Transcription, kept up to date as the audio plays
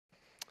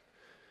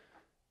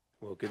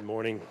Well, good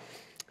morning.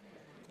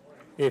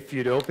 If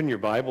you'd open your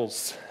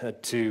Bibles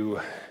to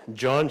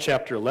John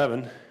chapter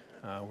 11,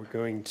 we're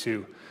going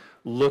to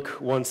look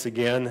once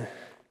again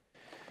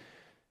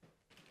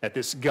at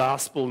this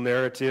gospel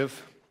narrative.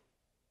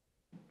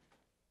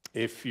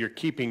 If you're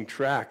keeping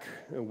track,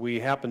 we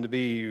happen to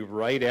be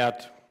right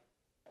at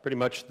pretty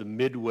much the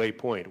midway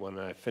point. When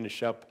I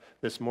finish up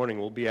this morning,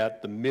 we'll be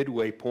at the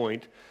midway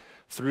point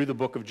through the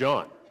book of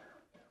John.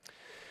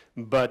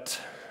 But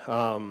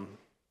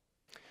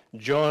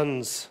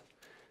John's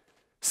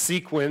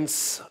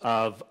sequence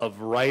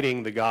of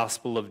writing the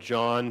Gospel of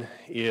John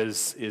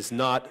is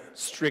not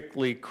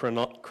strictly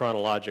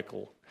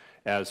chronological,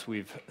 as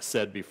we've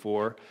said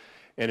before.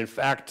 And in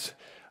fact,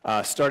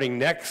 starting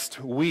next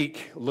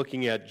week,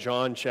 looking at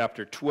John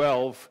chapter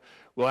 12,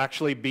 we'll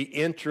actually be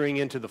entering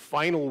into the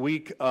final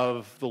week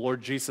of the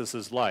Lord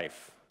Jesus'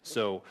 life.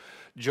 So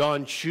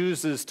John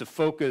chooses to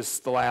focus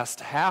the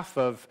last half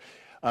of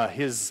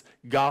his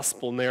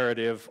gospel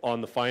narrative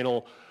on the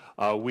final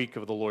week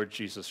of the Lord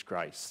Jesus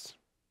Christ.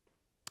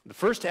 The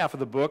first half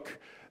of the book,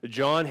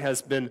 John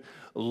has been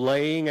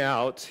laying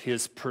out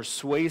his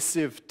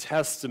persuasive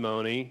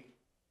testimony,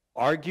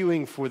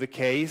 arguing for the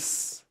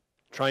case,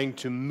 trying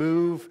to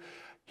move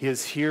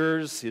his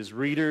hearers, his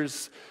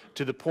readers,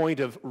 to the point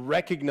of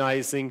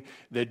recognizing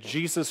that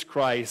Jesus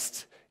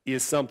Christ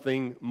is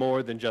something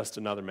more than just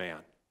another man.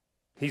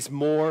 He's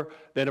more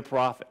than a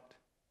prophet.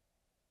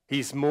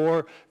 He's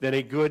more than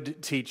a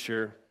good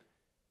teacher,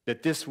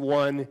 that this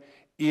one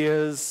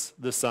is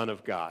the Son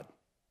of God.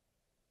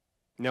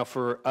 Now,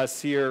 for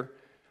us here,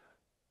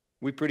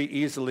 we pretty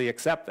easily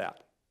accept that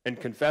and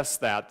confess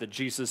that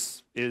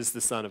Jesus is the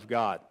Son of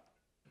God.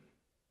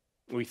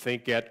 We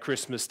think at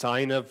Christmas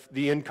time of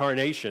the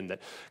incarnation,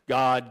 that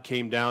God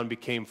came down,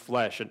 became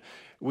flesh, and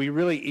we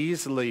really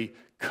easily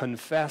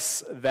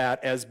confess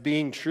that as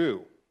being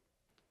true.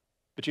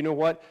 But you know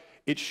what?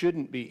 It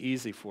shouldn't be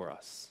easy for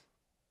us.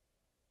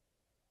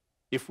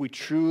 If we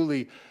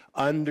truly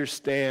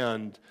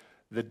understand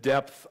the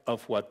depth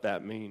of what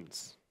that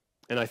means.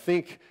 And I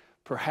think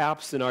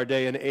perhaps in our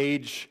day and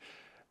age,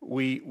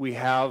 we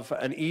have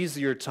an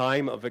easier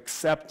time of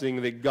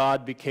accepting that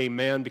God became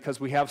man because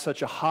we have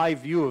such a high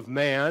view of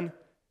man,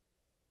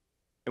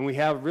 and we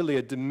have really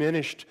a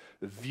diminished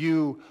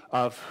view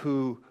of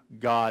who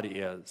God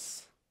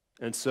is.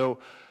 And so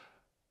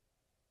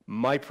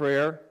my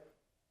prayer,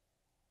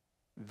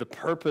 the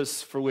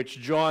purpose for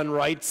which John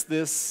writes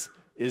this,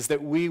 is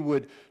that we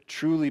would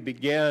truly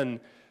begin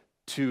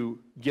to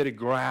get a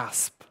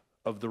grasp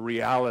of the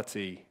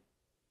reality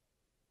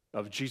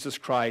of Jesus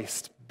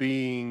Christ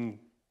being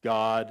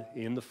God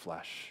in the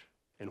flesh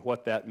and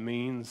what that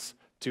means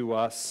to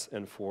us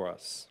and for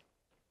us.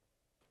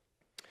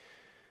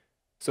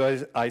 So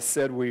as I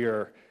said, we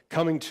are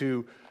coming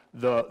to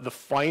the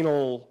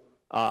final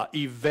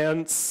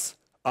events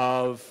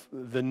of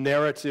the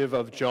narrative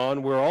of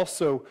John. We're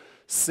also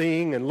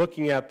seeing and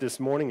looking at this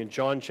morning in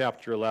John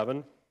chapter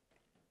 11,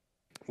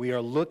 we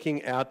are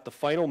looking at the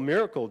final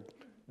miracle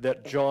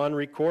that John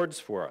records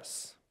for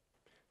us.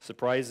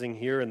 Surprising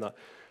here in the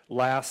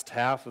last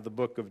half of the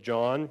book of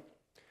John,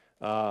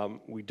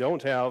 we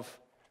don't have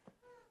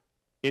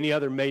any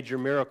other major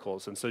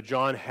miracles. And so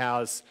John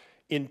has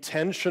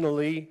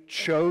intentionally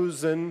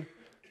chosen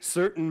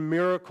certain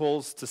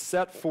miracles to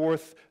set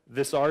forth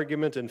this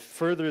argument and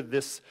further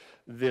this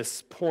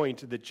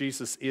point that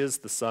Jesus is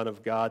the Son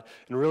of God.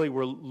 And really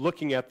we're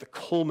looking at the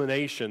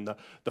culmination,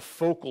 the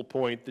focal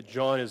point that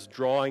John is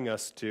drawing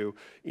us to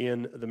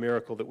in the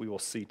miracle that we will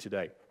see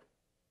today.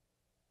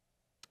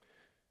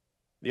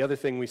 The other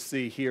thing we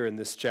see here in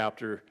this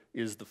chapter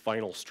is the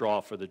final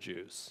straw for the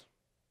Jews.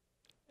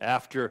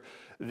 After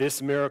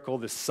this miracle,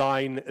 this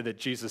sign that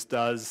Jesus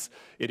does,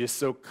 it is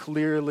so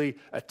clearly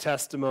a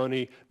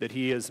testimony that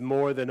he is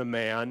more than a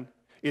man.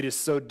 It is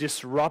so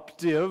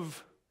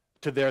disruptive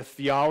to their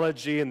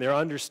theology and their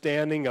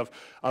understanding of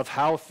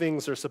how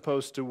things are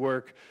supposed to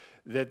work,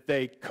 that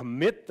they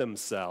commit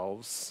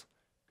themselves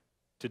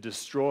to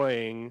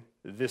destroying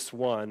this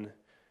one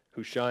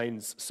who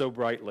shines so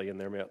brightly in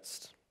their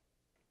midst.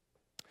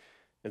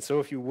 And so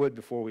if you would,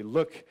 before we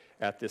look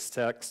at this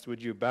text,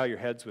 would you bow your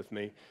heads with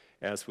me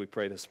as we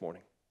pray this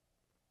morning?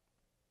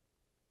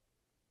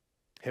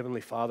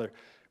 Heavenly Father,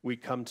 we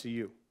come to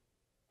you,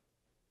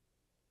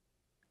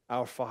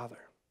 our Father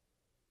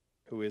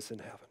who is in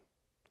heaven.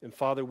 And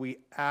Father, we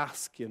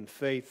ask in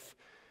faith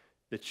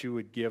that you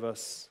would give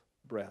us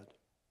bread.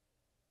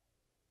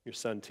 Your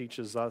Son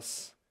teaches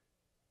us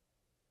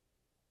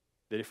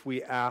that if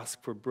we ask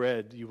for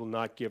bread, you will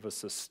not give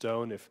us a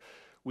stone. If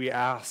we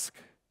ask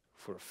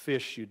for a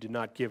fish, you did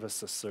not give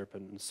us a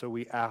serpent. And so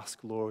we ask,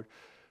 Lord,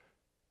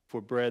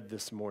 for bread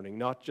this morning,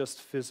 not just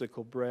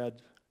physical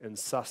bread and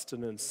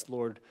sustenance.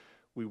 Lord,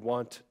 we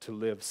want to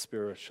live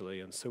spiritually.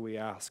 And so we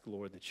ask,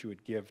 Lord, that you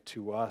would give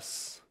to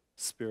us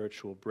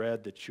spiritual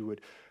bread, that you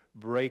would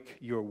break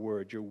your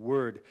word. Your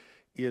word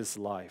is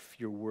life.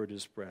 Your word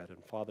is bread.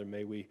 And Father,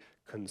 may we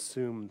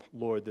consume,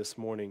 Lord, this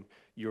morning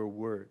your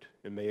word,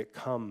 and may it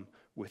come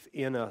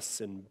within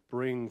us and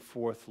bring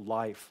forth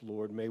life,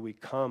 Lord. May we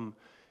come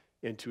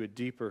into a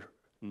deeper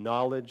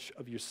knowledge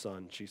of your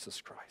Son,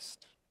 Jesus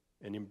Christ,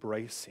 and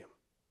embrace him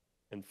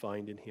and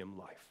find in him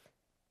life.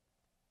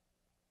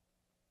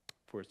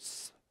 For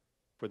it's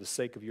for the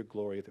sake of your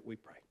glory that we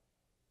pray.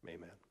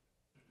 Amen.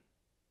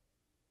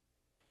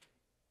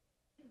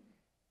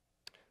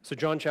 So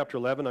John chapter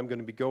 11, I'm going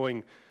to be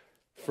going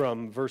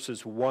from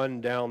verses 1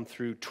 down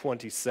through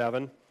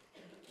 27.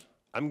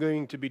 I'm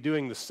going to be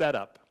doing the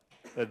setup,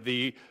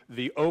 the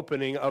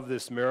opening of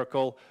this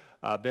miracle.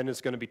 Ben is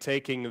going to be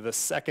taking the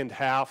second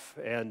half,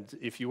 and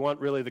if you want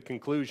really the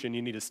conclusion,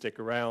 you need to stick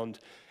around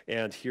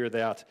and hear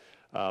that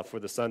for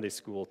the Sunday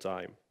school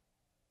time.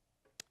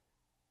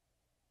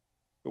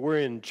 We're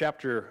in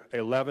chapter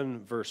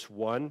 11, verse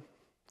 1.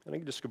 I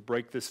think I'm just going to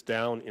break this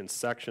down in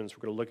sections.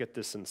 We're going to look at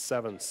this in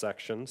 7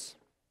 sections.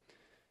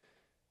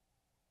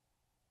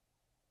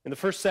 And the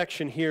first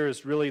section here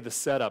is really the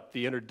setup,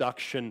 the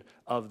introduction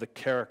of the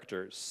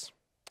characters.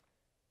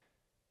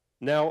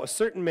 Now, a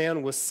certain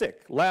man was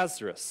sick,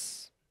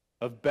 Lazarus,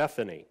 of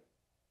Bethany,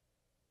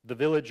 the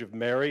village of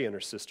Mary and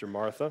her sister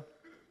Martha.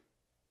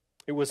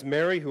 It was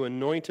Mary who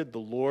anointed the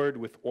Lord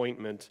with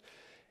ointment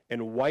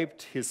and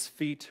wiped his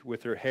feet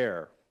with her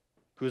hair,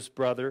 whose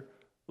brother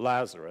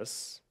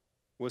Lazarus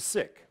was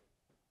sick.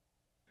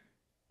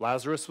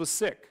 Lazarus was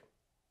sick.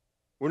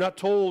 We're not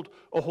told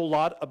a whole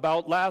lot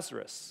about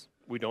Lazarus.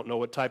 We don't know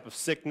what type of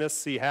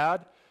sickness he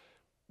had.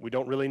 We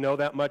don't really know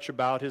that much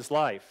about his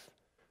life.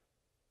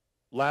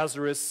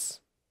 Lazarus,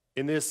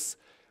 in this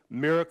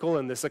miracle,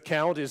 in this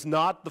account, is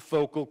not the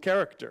focal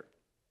character.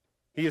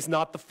 He is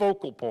not the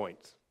focal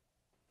point.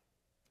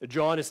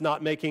 John is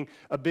not making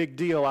a big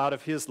deal out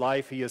of his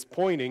life. He is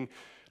pointing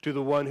to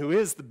the one who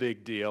is the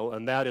big deal,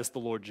 and that is the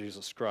Lord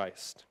Jesus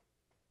Christ.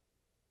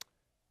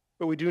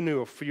 But we do know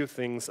a few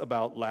things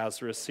about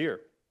Lazarus here.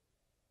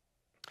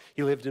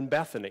 He lived in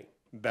Bethany.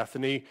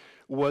 Bethany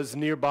was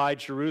nearby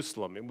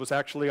Jerusalem. It was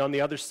actually on the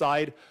other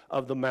side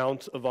of the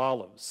Mount of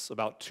Olives,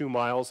 about 2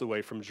 miles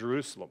away from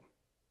Jerusalem.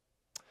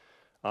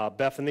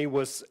 Bethany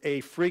was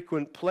a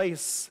frequent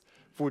place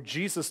for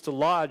Jesus to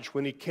lodge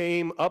when he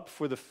came up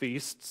for the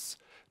feasts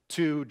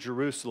to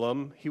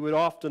Jerusalem. He would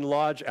often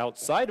lodge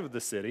outside of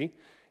the city,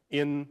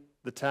 in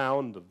the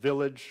town, the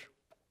village,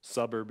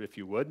 suburb, if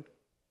you would,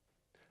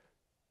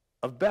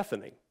 of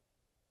Bethany.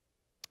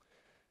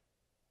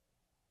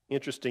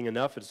 Interesting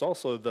enough, it's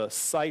also the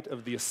site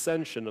of the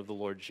ascension of the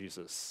Lord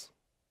Jesus.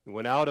 He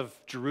went out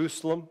of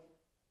Jerusalem,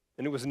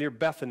 and it was near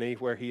Bethany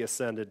where he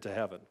ascended to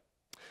heaven.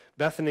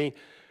 Bethany,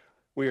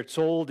 we are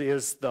told,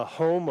 is the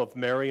home of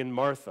Mary and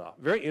Martha.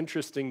 Very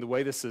interesting the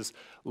way this is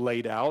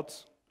laid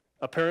out.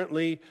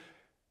 Apparently,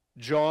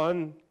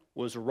 John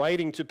was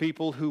writing to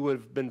people who would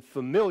have been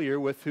familiar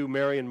with who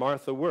Mary and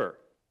Martha were.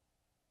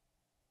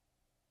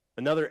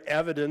 Another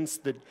evidence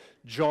that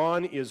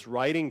John is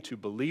writing to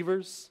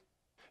believers.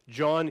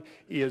 John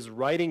is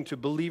writing to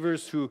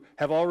believers who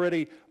have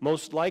already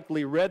most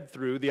likely read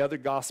through the other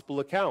gospel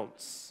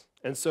accounts.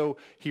 And so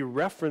he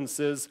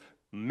references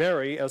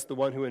Mary as the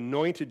one who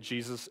anointed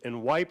Jesus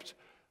and wiped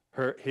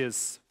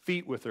his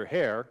feet with her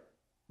hair.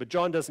 But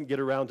John doesn't get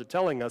around to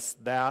telling us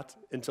that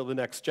until the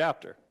next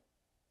chapter.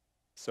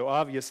 So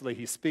obviously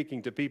he's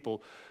speaking to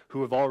people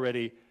who have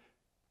already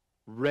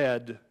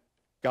read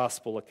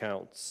gospel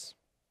accounts.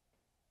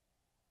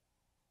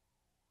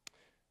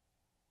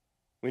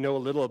 We know a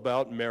little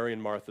about Mary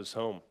and Martha's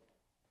home.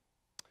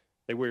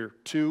 They were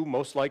 2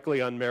 most likely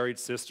unmarried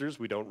sisters.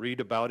 We don't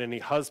read about any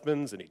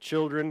husbands, any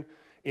children,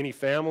 any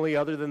family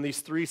other than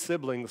these 3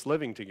 siblings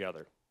living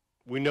together.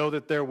 We know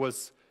that there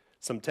was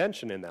some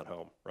tension in that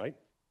home, right?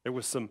 There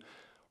was some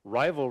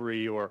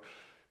rivalry or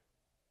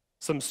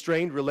some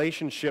strained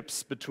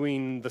relationships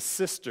between the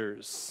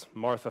sisters,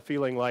 Martha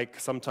feeling like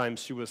sometimes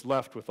she was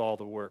left with all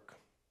the work.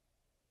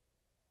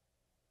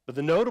 But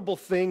the notable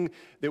thing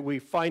that we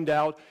find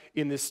out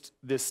in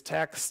this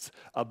text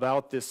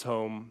about this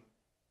home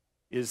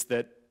is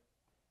that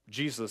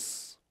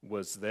Jesus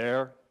was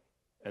there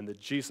and that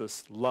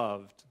Jesus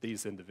loved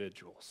these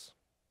individuals.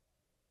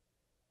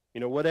 You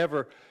know,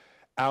 whatever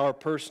our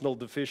personal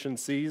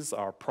deficiencies,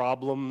 our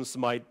problems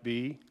might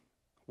be,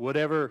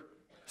 whatever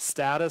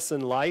status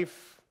in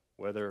life,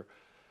 whether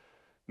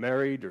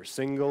married or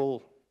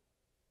single,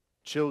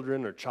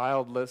 children or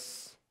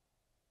childless,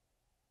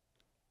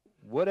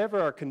 whatever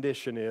our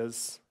condition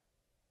is,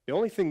 the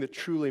only thing that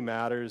truly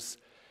matters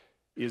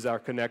is our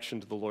connection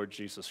to the Lord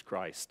Jesus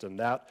Christ. And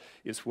that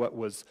is what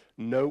was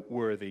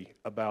noteworthy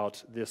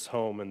about this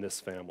home and this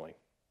family.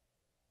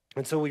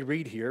 And so we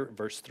read here,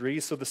 verse 3,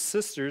 so the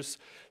sisters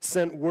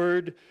sent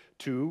word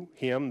to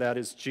him, that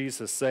is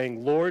Jesus,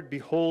 saying, Lord,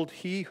 behold,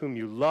 he whom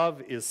you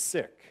love is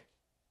sick.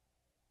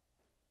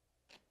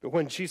 But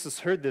when Jesus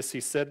heard this, he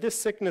said, this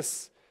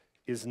sickness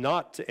is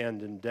not to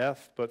end in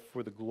death, but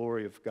for the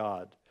glory of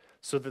God,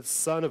 so that the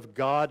Son of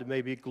God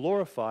may be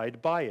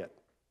glorified by it.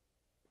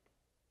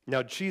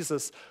 Now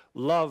Jesus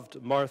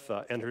loved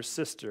Martha and her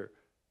sister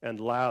and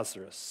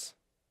Lazarus.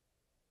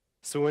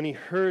 So when he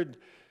heard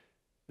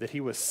that he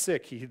was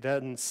sick, he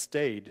then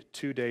stayed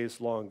 2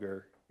 days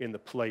longer in the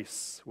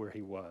place where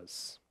he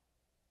was.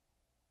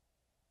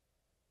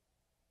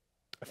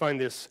 I find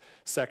this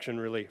section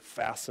really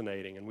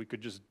fascinating, and we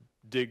could just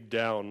dig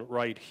down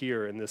right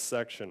here in this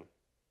section.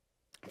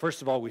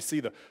 First of all, we see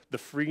the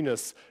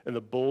freeness and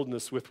the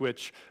boldness with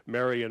which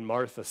Mary and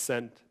Martha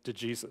sent to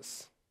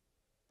Jesus.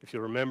 If you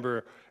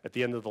remember, at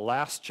the end of the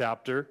last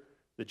chapter,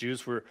 the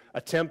Jews were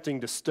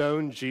attempting to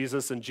stone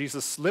Jesus, and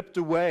Jesus slipped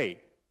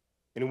away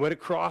and went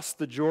across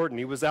the Jordan.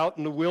 He was out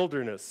in the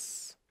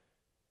wilderness,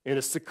 in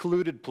a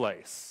secluded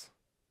place.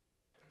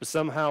 But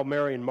somehow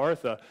Mary and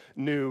Martha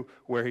knew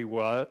where he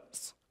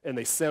was, and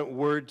they sent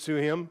word to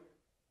him.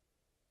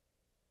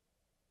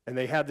 And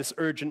they had this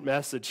urgent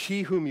message: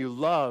 he whom you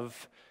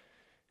love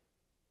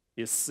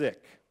is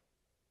sick.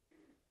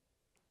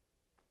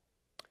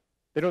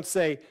 They don't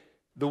say,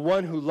 the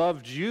one who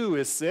loved you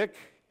is sick.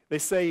 They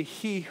say,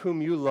 he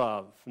whom you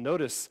love.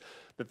 Notice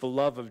that the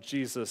love of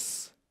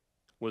Jesus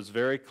was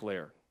very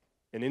clear.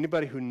 And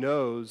anybody who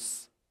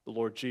knows the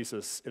Lord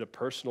Jesus in a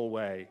personal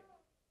way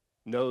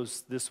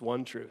knows this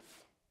one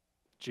truth: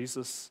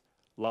 Jesus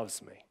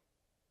loves me.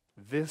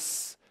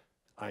 This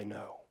I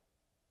know.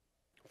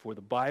 For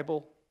the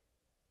Bible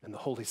and the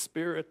Holy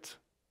Spirit,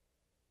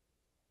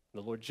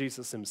 the Lord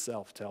Jesus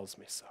himself tells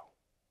me so.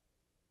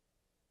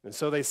 And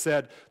so they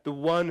said, the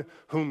one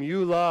whom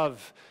you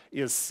love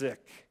is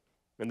sick.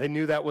 And they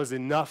knew that was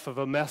enough of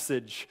a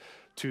message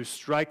to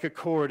strike a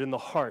chord in the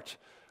heart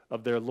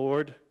of their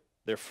Lord,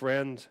 their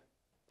friend,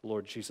 the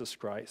Lord Jesus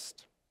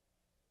Christ.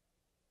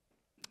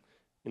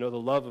 You know, the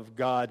love of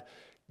God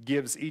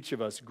gives each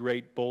of us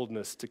great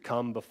boldness to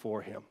come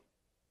before him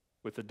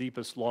with the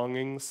deepest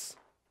longings,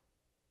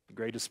 the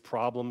greatest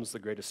problems, the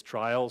greatest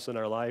trials in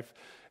our life,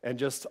 and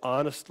just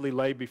honestly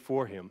lay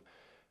before him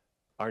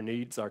our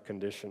needs, our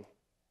condition.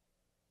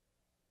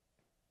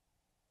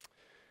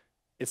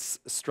 It's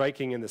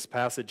striking in this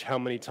passage how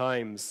many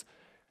times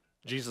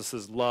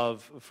Jesus'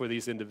 love for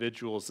these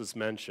individuals is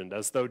mentioned,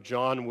 as though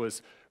John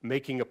was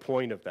making a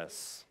point of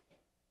this.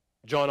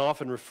 John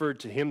often referred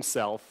to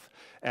himself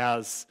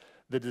as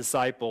the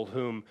disciple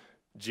whom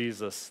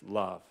Jesus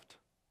loved.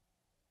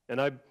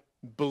 And I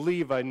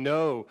believe, I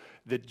know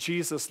that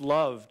Jesus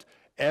loved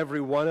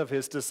every one of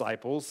his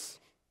disciples.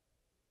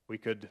 We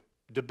could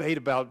debate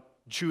about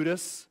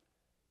Judas,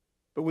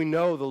 but we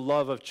know the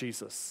love of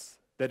Jesus,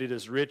 that it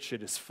is rich,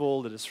 it is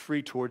full, it is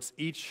free towards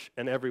each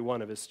and every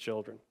one of his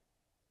children.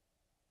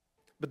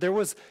 But there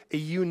was a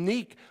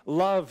unique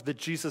love that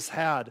Jesus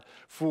had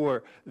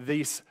for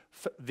these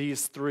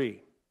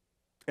three.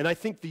 And I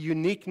think the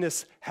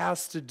uniqueness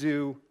has to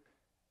do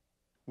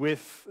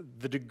with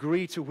the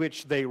degree to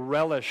which they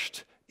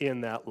relished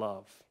in that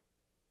love.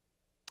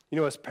 You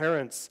know, as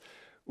parents,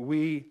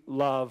 we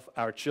love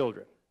our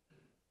children.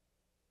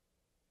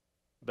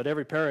 But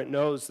every parent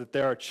knows that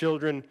there are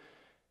children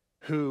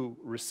who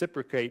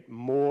reciprocate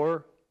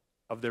more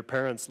of their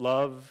parents'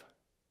 love,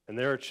 and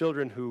there are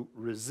children who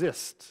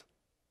resist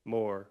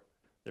more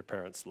their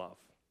parents' love.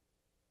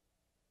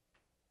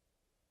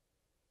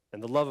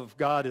 And the love of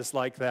God is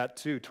like that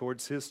too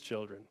towards his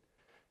children.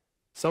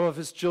 Some of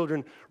his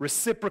children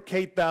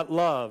reciprocate that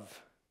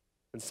love,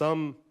 and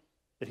some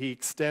that he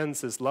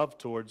extends his love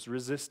towards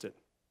resist it.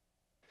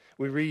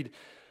 We read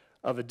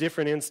of a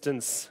different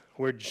instance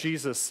where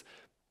Jesus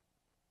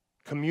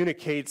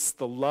communicates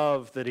the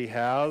love that he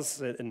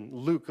has. In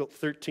Luke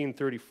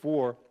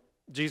 13:34,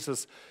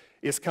 Jesus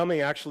is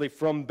coming actually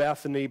from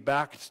Bethany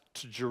back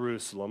to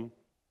Jerusalem,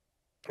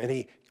 and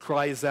he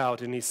cries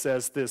out and he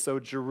says this: "O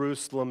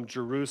Jerusalem,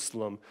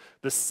 Jerusalem,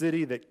 the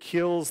city that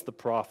kills the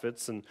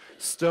prophets and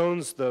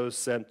stones those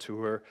sent to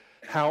her,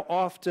 how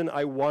often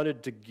I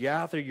wanted to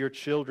gather your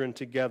children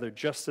together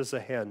just as a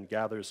hen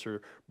gathers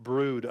her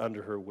brood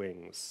under her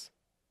wings,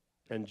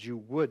 and you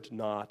would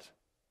not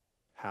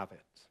have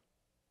it."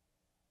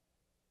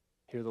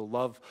 Here the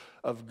love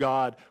of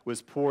God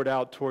was poured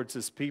out towards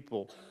his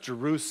people,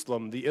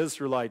 Jerusalem, the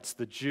Israelites,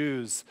 the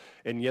Jews,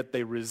 and yet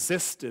they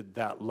resisted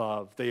that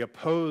love. They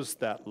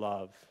opposed that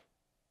love.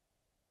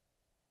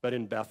 But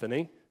in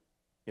Bethany,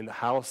 in the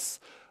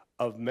house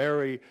of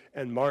Mary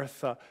and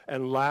Martha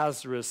and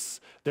Lazarus,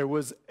 there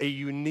was a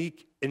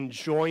unique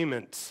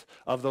enjoyment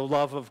of the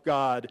love of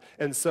God.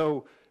 And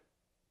so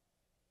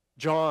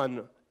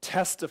John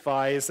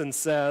testifies and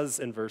says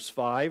in verse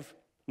 5,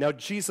 "Now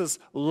Jesus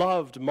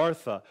loved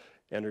Martha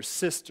and her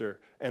sister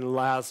and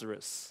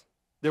Lazarus."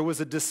 There was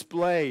a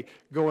display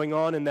going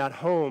on in that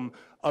home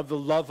of the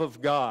love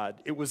of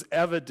God. It was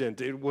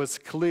evident, it was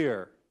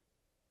clear,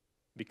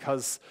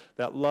 because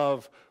that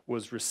love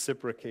was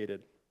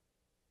reciprocated.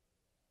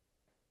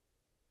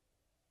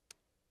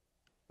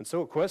 And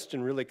so a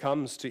question really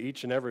comes to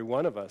each and every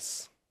one of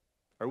us: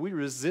 are we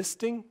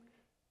resisting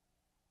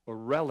or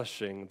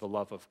relishing the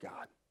love of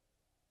God?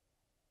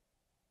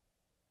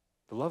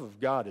 The love of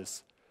God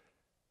is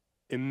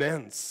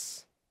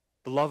immense.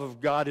 The love of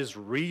God is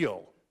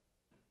real.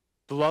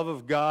 The love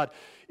of God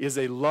is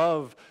a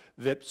love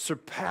that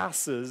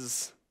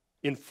surpasses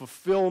in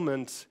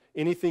fulfillment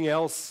anything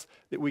else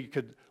that we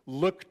could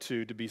look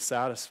to be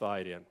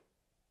satisfied in.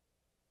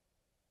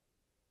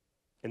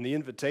 And the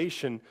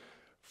invitation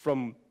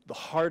from the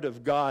heart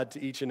of God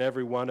to each and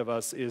every one of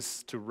us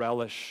is to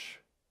relish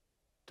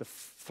to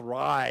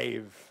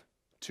thrive,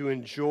 to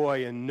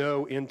enjoy and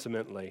know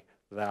intimately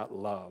that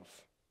love.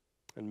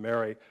 And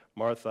Mary,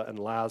 Martha, and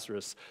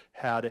Lazarus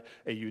had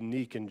a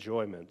unique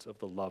enjoyment of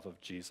the love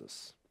of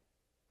Jesus.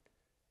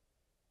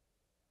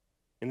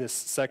 In this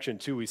section,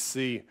 too, we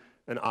see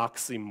an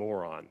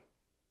oxymoron.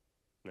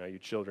 Now, you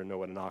children know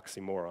what an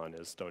oxymoron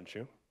is, don't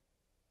you?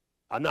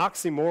 An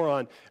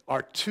oxymoron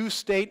are two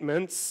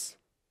statements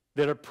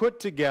that are put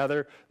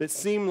together that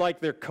seem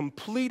like they're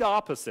complete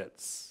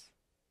opposites.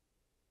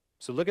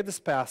 So look at this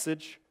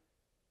passage,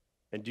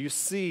 and do you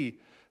see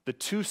the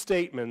two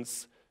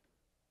statements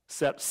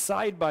set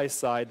side by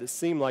side that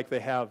seem like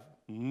they have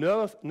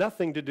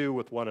nothing to do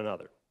with one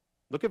another?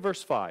 Look at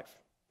verse 5.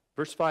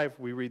 Verse 5,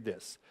 we read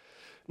this.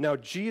 Now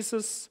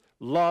Jesus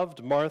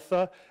loved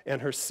Martha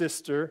and her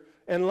sister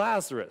and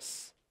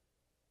Lazarus.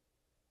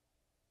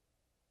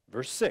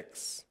 Verse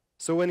 6,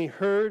 so when he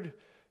heard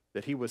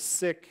that he was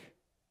sick,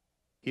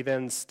 he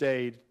then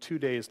stayed 2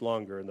 days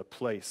longer in the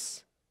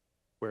place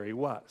where he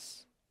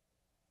was.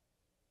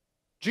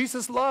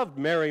 Jesus loved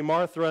Mary,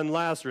 Martha, and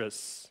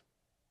Lazarus.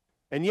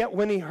 And yet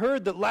when he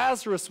heard that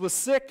Lazarus was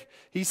sick,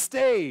 he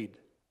stayed.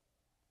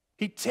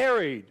 He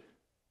tarried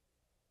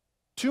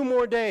 2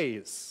 more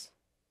days.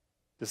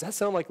 Does that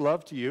sound like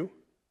love to you?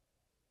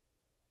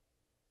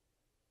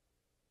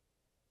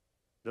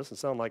 Doesn't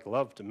sound like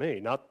love to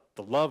me. Not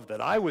the love that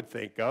I would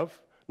think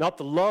of. Not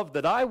the love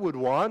that I would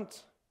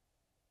want.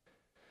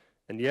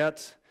 And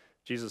yet,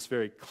 Jesus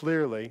very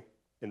clearly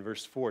in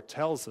verse 4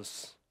 tells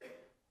us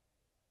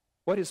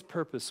what his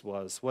purpose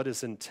was, what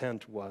his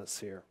intent was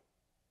here.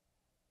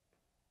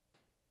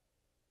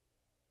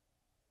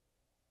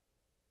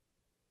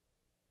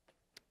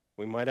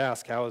 We might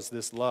ask, how is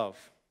this love?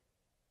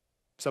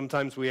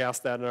 Sometimes we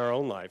ask that in our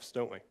own lives,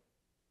 don't we?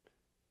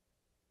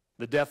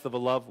 The death of a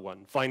loved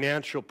one,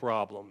 financial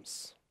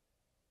problems.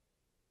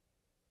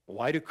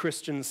 Why do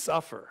Christians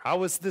suffer?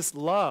 How is this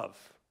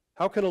love?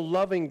 How can a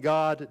loving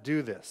God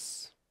do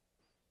this?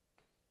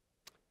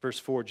 Verse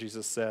 4,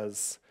 Jesus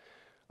says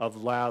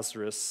of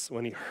Lazarus,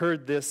 when he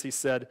heard this, he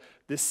said,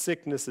 this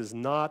sickness is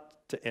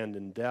not to end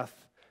in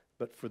death,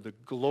 but for the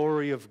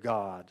glory of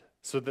God,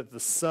 so that the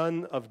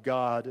Son of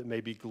God may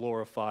be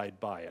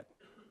glorified by it.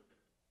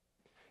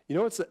 You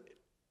know, it's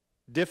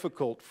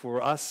difficult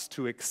for us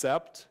to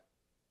accept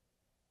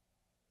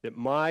that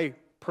my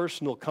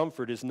personal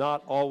comfort is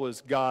not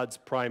always God's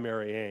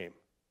primary aim.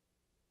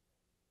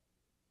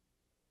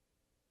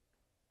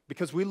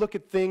 Because we look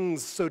at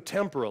things so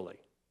temporally.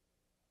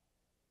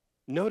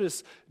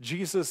 Notice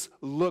Jesus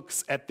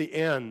looks at the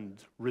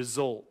end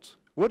result.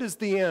 What is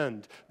the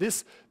end?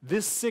 This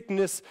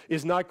sickness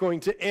is not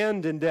going to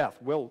end in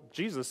death. Well,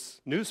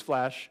 Jesus,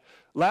 newsflash,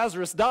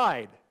 Lazarus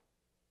died.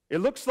 It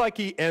looks like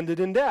he ended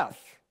in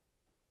death.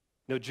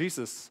 No,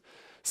 Jesus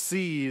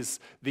sees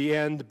the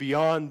end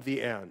beyond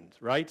the end,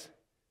 right?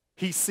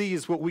 He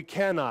sees what we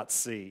cannot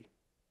see.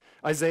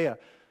 Isaiah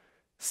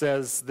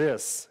says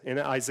this in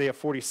Isaiah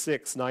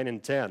 46, 9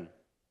 and 10.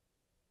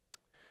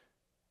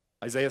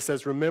 Isaiah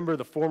says, remember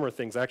the former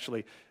things.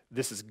 Actually,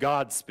 this is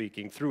God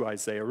speaking through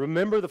Isaiah.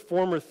 Remember the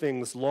former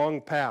things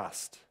long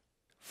past.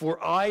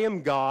 For I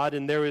am God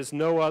and there is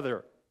no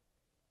other.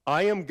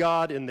 I am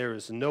God and there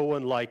is no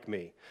one like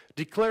me.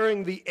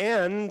 Declaring the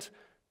end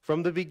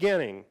from the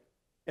beginning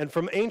and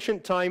from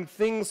ancient time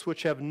things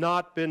which have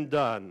not been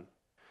done.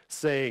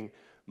 Saying,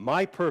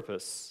 my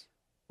purpose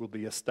will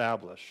be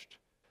established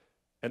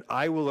and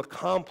I will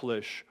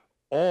accomplish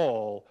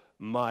all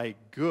my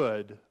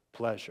good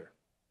pleasure.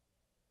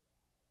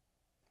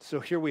 So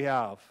here we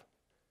have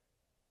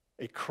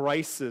a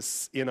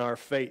crisis in our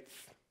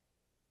faith.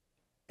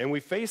 And we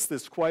face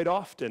this quite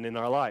often in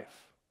our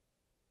life.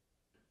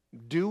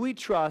 Do we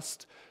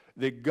trust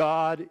that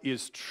God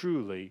is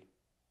truly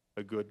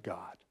a good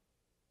God?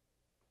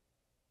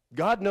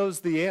 God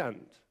knows the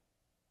end.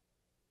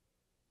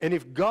 And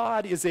if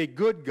God is a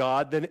good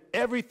God, then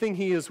everything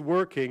he is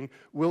working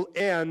will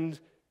end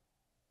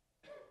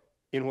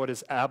in what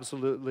is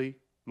absolutely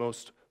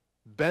most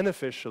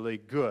beneficially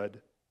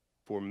good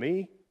for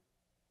me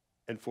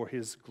and for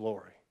his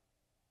glory.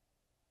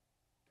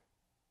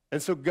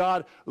 And so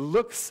God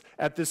looks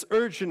at this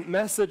urgent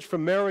message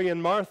from Mary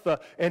and Martha,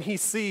 and he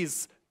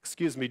sees,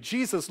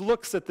 Jesus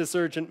looks at this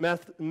urgent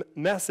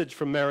message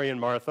from Mary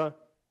and Martha,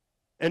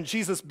 and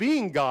Jesus,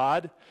 being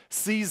God,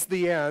 sees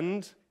the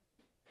end.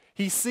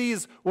 He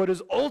sees what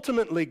is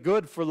ultimately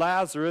good for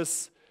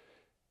Lazarus,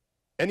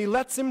 and he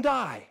lets him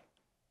die.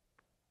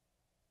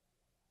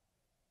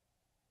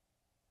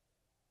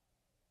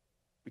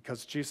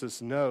 Because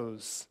Jesus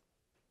knows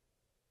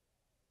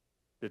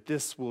that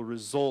this will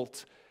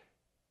result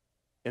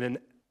in an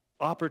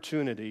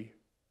opportunity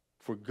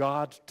for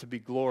God to be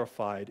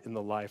glorified in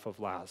the life of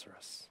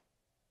Lazarus.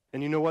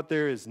 And you know what?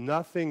 There is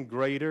nothing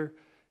greater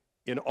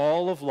in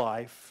all of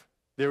life.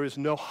 There is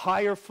no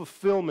higher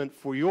fulfillment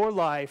for your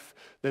life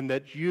than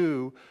that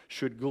you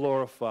should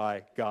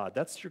glorify God.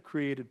 That's your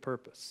created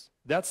purpose.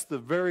 That's the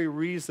very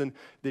reason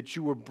that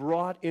you were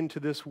brought into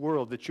this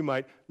world, that you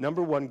might,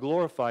 number one,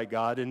 glorify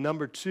God, and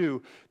number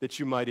two, that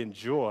you might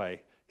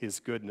enjoy his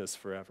goodness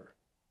forever.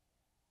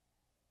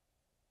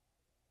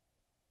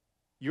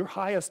 Your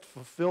highest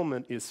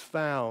fulfillment is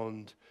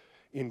found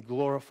in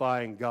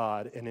glorifying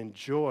God and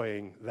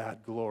enjoying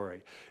that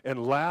glory.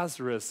 And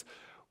Lazarus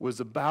was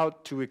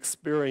about to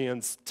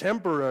experience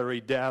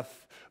temporary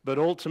death, but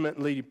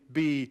ultimately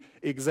be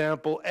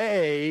example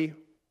A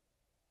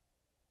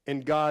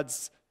in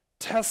God's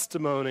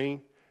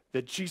testimony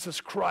that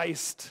Jesus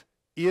Christ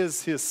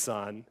is his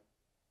Son,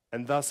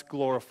 and thus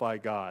glorify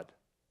God.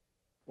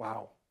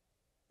 Wow,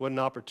 what an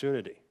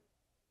opportunity.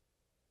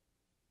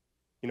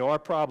 You know, our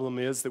problem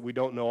is that we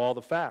don't know all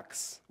the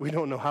facts. We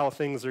don't know how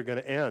things are going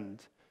to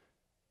end.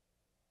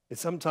 And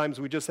sometimes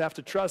we just have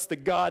to trust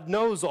that God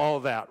knows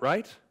all that,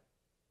 right?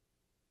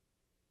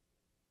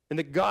 And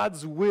that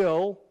God's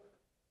will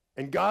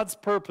and God's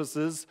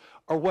purposes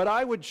are what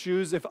I would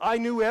choose if I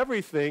knew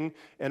everything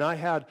and I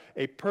had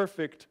a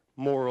perfect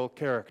moral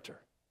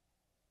character.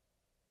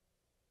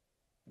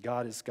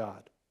 God is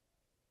God.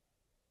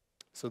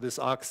 So this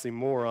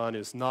oxymoron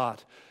is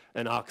not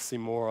an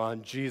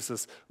oxymoron.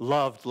 Jesus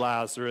loved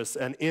Lazarus,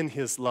 and in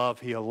his love,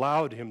 he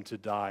allowed him to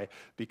die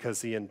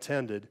because he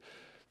intended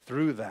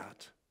through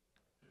that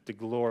to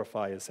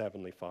glorify his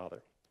heavenly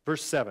Father.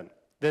 Verse 7,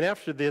 then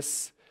after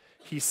this,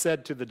 he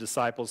said to the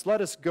disciples, let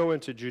us go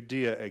into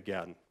Judea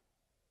again.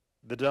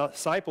 The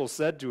disciples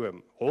said to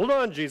him, hold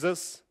on,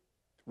 Jesus.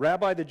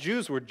 Rabbi, the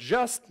Jews were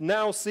just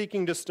now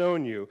seeking to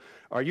stone you.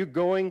 Are you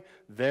going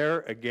there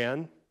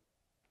again?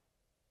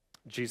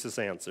 Jesus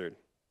answered,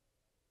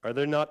 are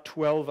there not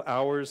 12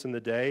 hours in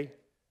the day?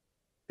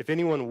 If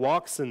anyone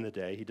walks in the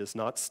day, he does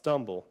not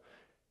stumble,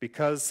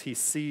 because he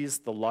sees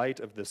the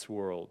light of this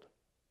world.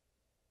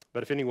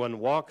 But if anyone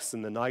walks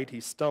in the night, he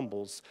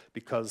stumbles,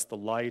 because the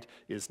light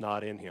is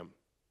not in him.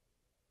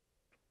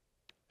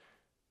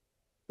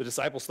 The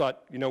disciples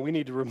thought, we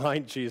need to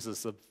remind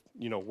Jesus of,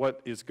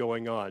 what is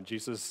going on.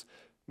 Jesus,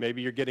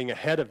 maybe you're getting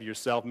ahead of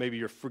yourself. Maybe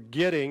you're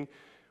forgetting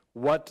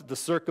what the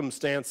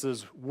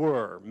circumstances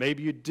were.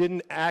 Maybe you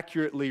didn't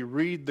accurately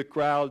read the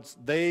crowds.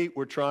 They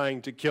were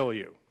trying to kill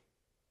you.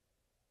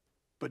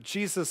 But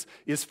Jesus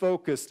is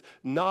focused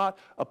not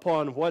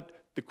upon what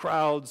the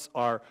crowds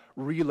are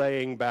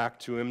relaying back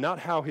to him, not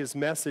how his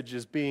message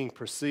is being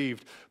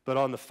perceived, but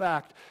on the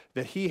fact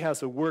that he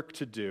has a work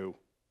to do,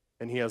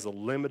 and he has a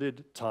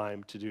limited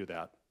time to do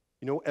that.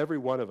 Every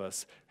one of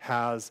us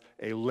has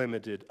a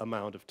limited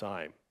amount of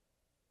time.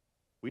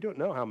 We don't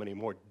know how many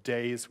more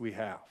days we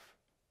have.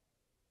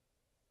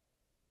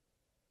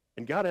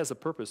 And God has a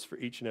purpose for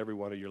each and every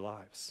one of your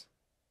lives.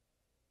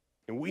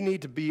 And we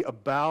need to be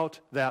about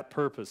that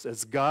purpose.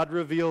 As God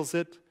reveals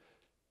it,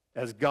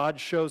 as God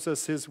shows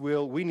us his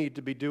will, we need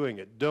to be doing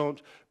it.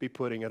 Don't be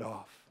putting it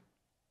off.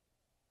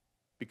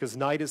 Because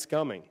night is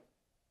coming.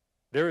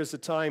 There is a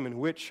time in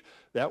which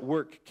that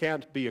work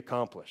can't be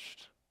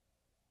accomplished.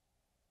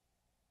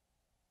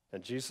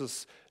 And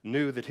Jesus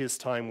knew that his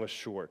time was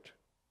short.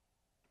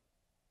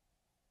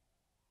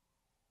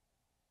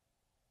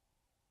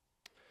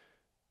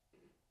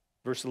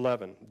 Verse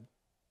 11,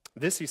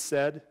 this he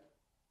said,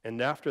 and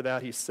after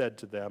that he said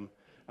to them,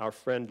 our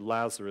friend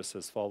Lazarus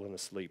has fallen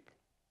asleep.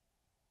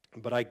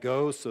 But I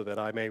go so that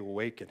I may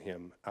awaken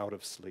him out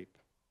of sleep.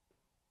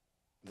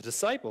 The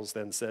disciples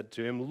then said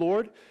to him,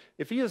 Lord,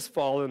 if he has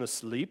fallen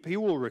asleep, he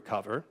will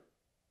recover.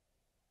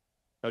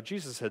 Now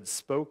Jesus had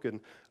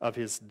spoken of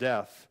his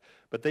death,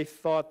 but they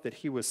thought that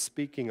he was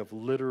speaking of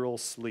literal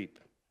sleep.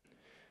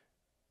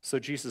 So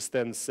Jesus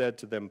then said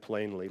to them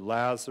plainly,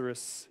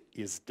 Lazarus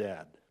is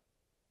dead.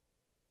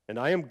 And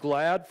I am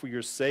glad for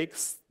your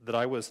sakes that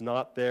I was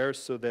not there,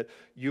 so that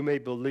you may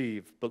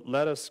believe, but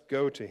let us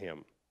go to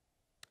him.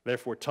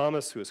 Therefore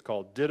Thomas, who is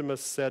called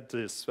Didymus, said to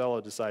his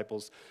fellow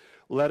disciples,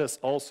 let us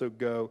also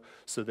go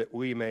so that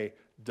we may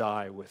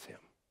die with him.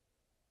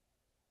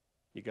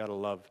 You got to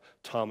love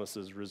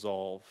Thomas's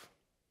resolve.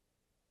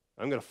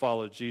 I'm going to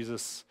follow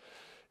Jesus,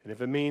 and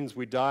if it means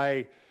we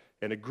die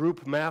in a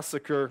group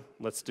massacre,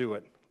 let's do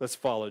it. Let's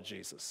follow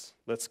Jesus.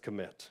 Let's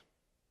commit.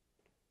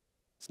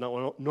 It's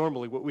not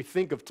normally what we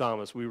think of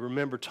Thomas. We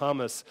remember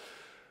Thomas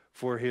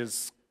for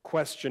his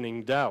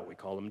questioning doubt. We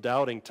call him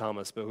Doubting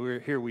Thomas, but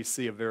here we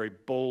see a very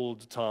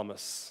bold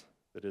Thomas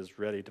that is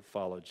ready to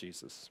follow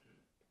Jesus.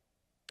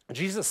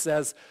 Jesus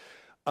says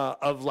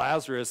of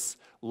Lazarus,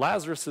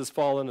 Lazarus has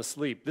fallen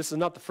asleep. This is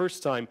not the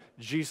first time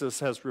Jesus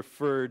has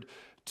referred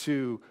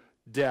to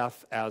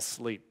death as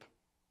sleep.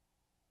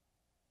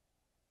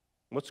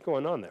 What's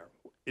going on there?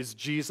 Is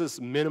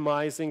Jesus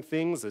minimizing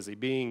things? Is he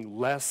being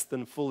less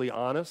than fully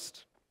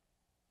honest?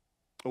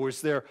 Or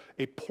is there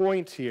a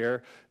point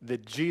here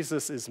that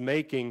Jesus is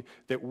making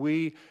that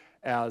we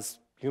as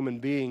human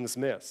beings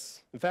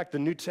miss? In fact, the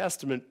New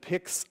Testament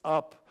picks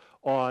up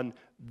on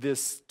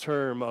this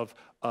term of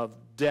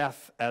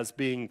death as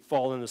being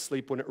fallen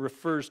asleep when it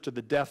refers to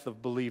the death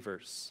of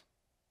believers.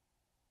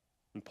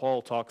 And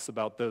Paul talks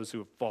about those who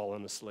have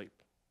fallen asleep.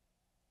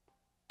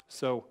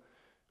 So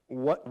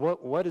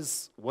what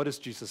is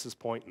Jesus'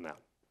 point in that?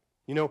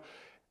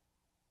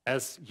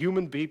 As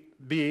human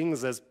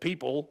beings, as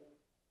people,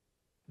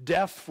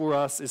 death for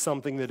us is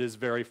something that is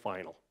very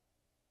final.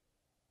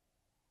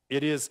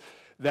 It is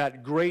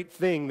that great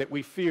thing that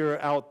we fear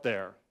out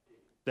there.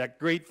 that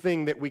great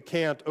thing that we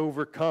can't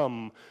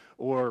overcome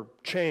or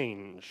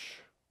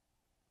change.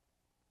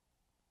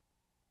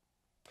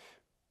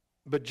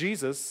 But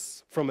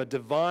Jesus, from a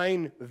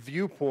divine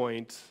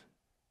viewpoint,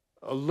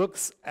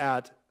 looks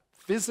at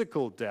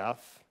physical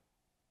death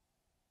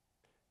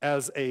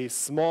as a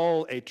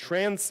small, a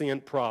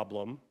transient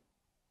problem,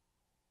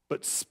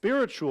 but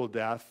spiritual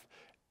death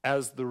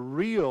as the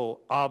real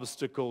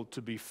obstacle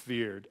to be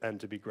feared and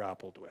to be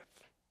grappled with.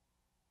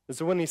 And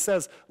so when he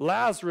says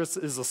Lazarus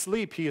is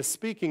asleep, he is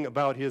speaking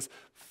about his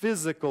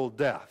physical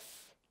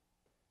death.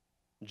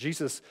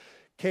 Jesus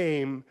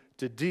came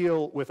to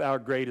deal with our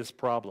greatest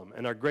problem.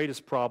 And our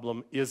greatest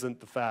problem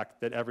isn't the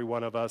fact that every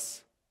one of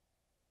us,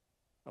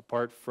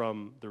 apart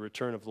from the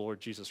return of the Lord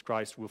Jesus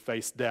Christ, will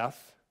face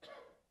death.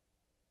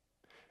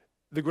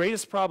 The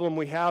greatest problem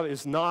we have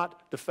is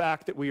not the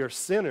fact that we are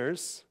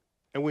sinners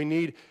and we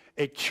need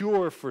a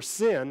cure for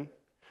sin.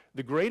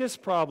 The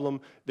greatest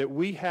problem that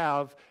we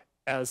have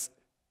as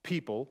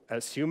people,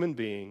 as human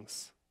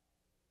beings,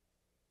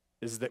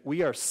 is that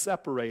we are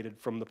separated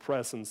from the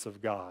presence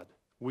of God.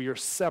 We are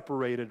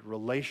separated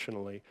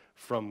relationally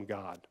from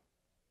God.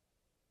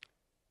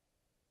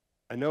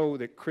 I know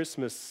that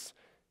Christmas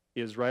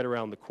is right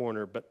around the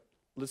corner, but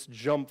let's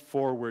jump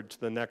forward to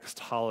the next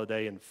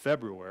holiday in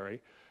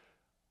February,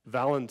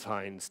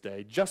 Valentine's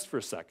Day, just for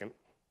a second.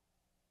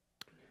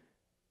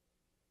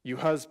 You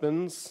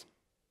husbands,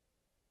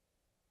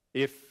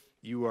 if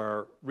you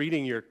are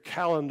reading your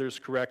calendars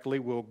correctly,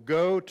 will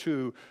go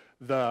to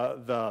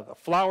the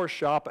flower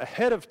shop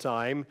ahead of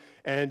time,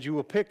 and you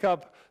will pick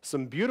up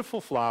some beautiful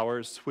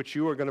flowers which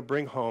you are going to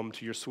bring home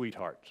to your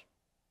sweetheart.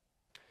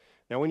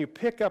 Now, when you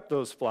pick up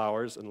those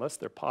flowers, unless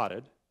they're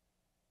potted,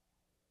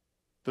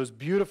 those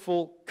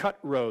beautiful cut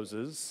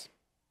roses,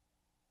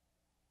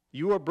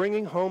 you are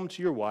bringing home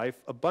to your wife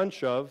a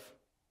bunch of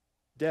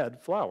dead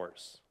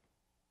flowers.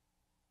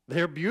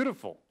 They're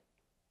beautiful.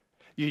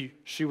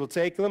 She will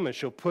take them and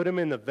she'll put them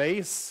in the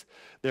vase.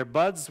 Their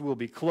buds will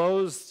be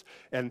closed,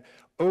 and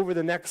over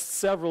the next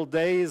several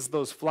days,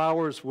 those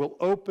flowers will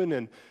open,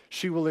 and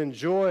she will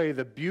enjoy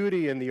the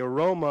beauty and the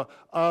aroma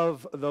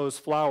of those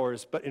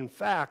flowers. But in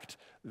fact,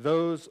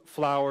 those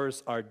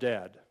flowers are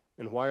dead.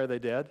 And why are they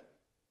dead?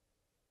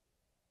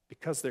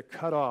 Because they're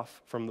cut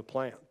off from the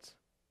plant.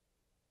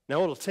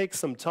 Now, it'll take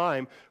some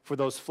time for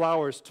those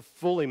flowers to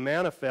fully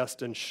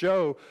manifest and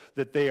show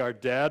that they are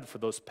dead, for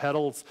those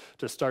petals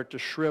to start to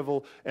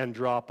shrivel and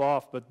drop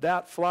off. But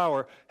that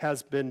flower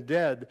has been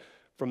dead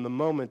from the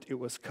moment it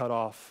was cut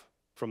off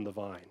from the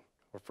vine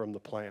or from the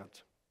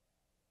plant.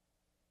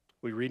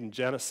 We read in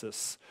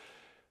Genesis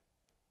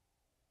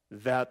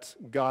that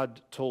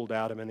God told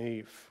Adam and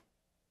Eve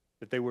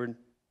that they were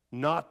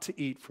not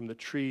to eat from the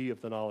tree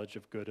of the knowledge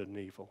of good and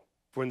evil.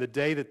 For in the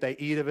day that they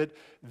eat of it,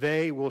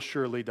 they will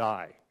surely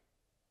die.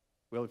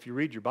 Well, if you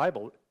read your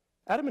Bible,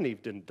 Adam and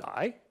Eve didn't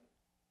die.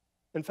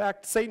 In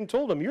fact, Satan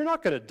told them, you're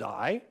not going to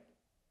die.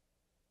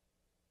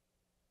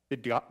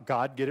 Did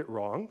God get it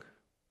wrong?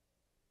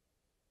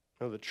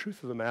 No, the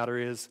truth of the matter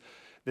is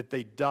that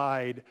they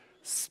died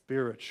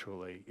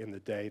spiritually in the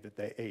day that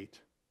they ate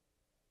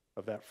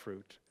of that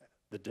fruit,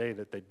 the day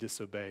that they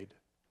disobeyed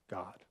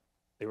God.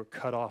 They were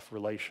cut off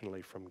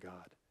relationally from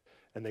God,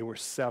 and they were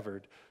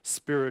severed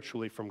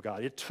spiritually from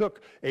God. It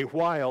took a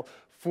while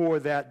for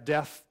that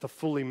death to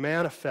fully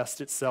manifest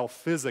itself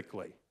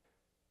physically,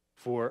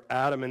 for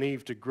Adam and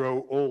Eve to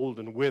grow old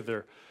and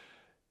wither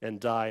and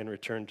die and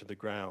return to the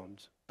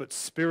ground. But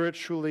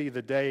spiritually,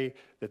 the day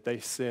that they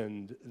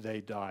sinned,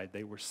 they died.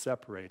 They were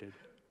separated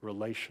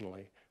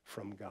relationally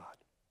from God.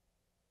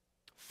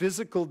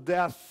 Physical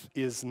death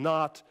is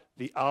not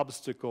the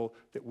obstacle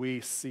that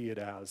we see it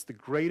as. The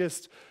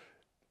greatest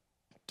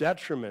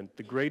detriment,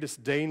 the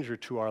greatest danger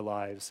to our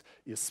lives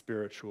is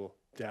spiritual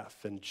death.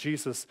 And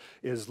Jesus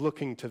is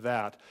looking to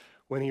that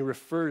when he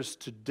refers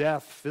to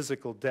death,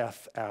 physical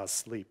death, as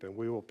sleep. And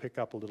we will pick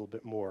up a little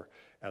bit more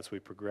as we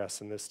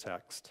progress in this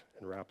text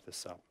and wrap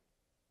this up.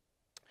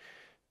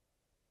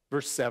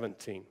 Verse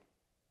 17.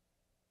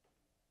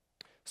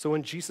 So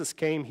when Jesus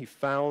came, he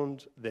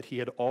found that he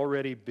had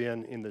already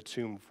been in the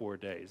tomb 4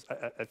 days.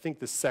 I think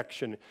this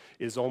section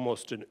is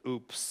almost an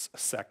oops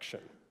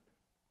section.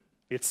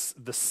 It's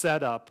the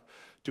setup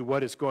to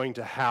what is going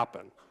to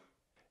happen.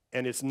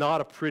 And it's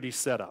not a pretty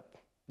setup.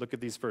 Look at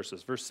these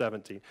verses. Verse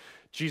 17.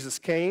 Jesus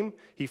came.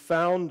 He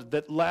found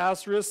that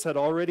Lazarus had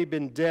already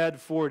been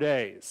dead 4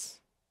 days.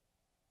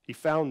 He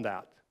found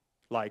that.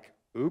 Like,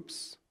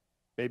 oops,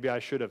 maybe I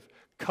should have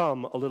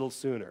come a little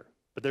sooner.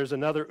 But there's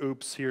another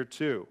oops here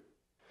too.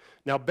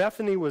 Now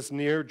Bethany was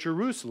near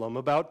Jerusalem,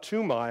 about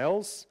 2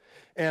 miles,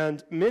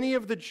 and many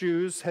of the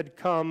Jews had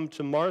come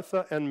to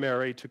Martha and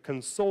Mary to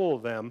console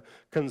them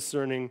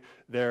concerning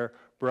their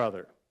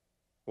brother.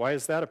 Why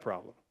is that a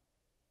problem?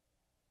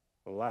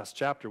 Well, last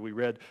chapter we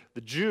read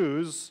the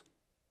Jews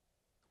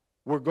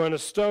were going to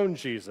stone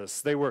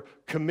Jesus. They were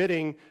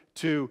committing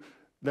to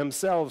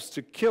themselves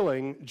to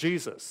killing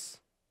Jesus.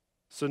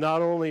 So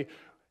not only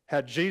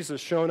had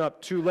Jesus shown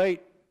up too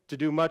late to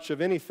do much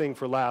of anything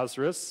for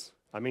Lazarus,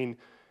 I mean,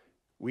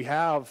 We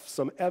have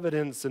some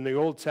evidence in the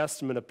Old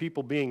Testament of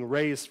people being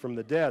raised from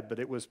the dead, but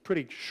it was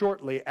pretty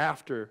shortly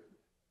after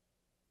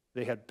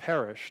they had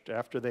perished,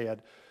 after they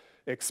had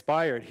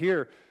expired.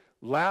 Here,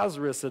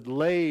 Lazarus had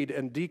laid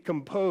and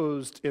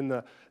decomposed in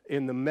the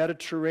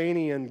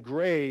Mediterranean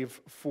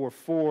grave for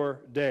 4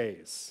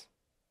 days.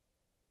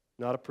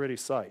 Not a pretty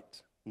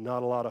sight,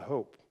 not a lot of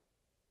hope.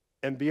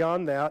 And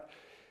beyond that,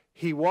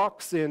 he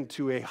walks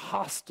into a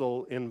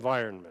hostile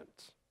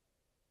environment.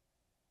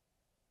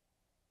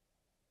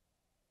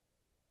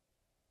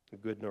 A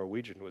good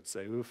Norwegian would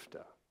say,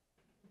 "Ufta."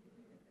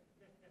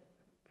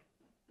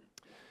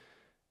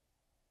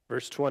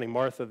 Verse 20,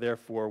 Martha,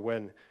 therefore,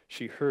 when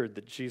she heard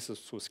that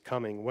Jesus was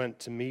coming, went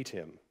to meet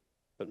him,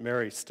 but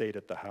Mary stayed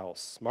at the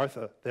house.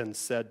 Martha then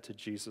said to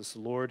Jesus,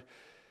 "Lord,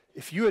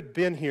 if you had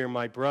been here,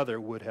 my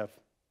brother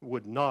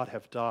would not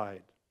have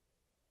died.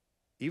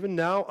 Even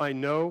now I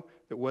know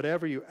that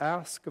whatever you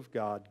ask of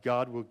God,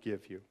 God will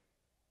give you."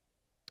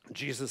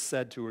 Jesus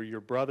said to her, "Your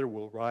brother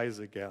will rise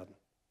again."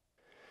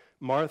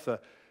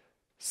 Martha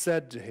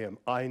said to him,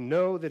 "I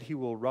know that he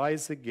will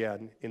rise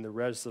again in the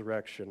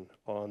resurrection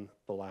on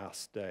the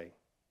last day."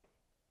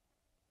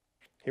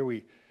 Here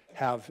we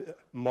have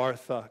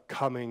Martha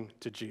coming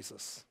to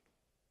Jesus.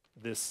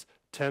 This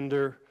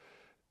tender,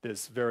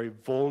 this very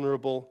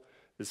vulnerable,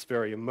 this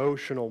very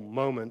emotional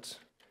moment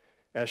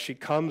as she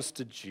comes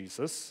to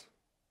Jesus.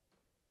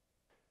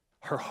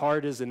 Her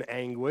heart is in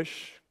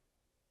anguish.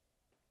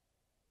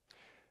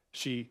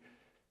 She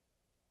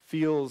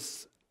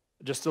feels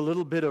just a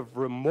little bit of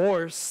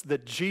remorse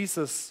that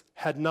Jesus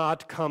had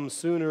not come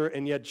sooner,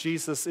 and yet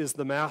Jesus is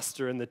the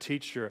master and the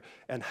teacher.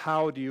 And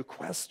how do you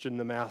question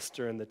the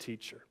master and the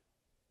teacher?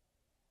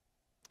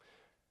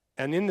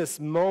 And in this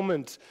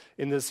moment,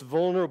 in this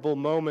vulnerable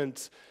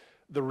moment,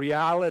 the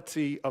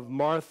reality of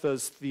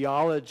Martha's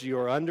theology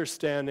or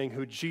understanding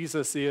who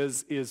Jesus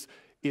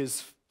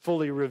is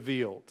fully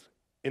revealed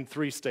in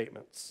 3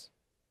 statements.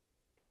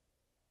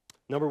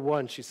 Number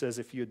 1, she says,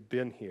 "If you had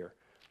been here,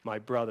 my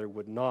brother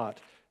would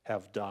not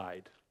have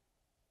died."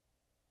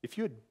 If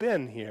you had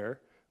been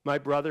here, my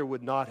brother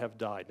would not have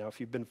died. Now, if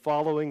you've been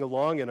following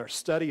along in our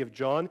study of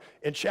John,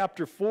 in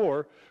chapter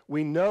 4,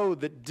 we know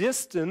that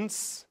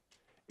distance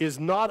is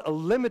not a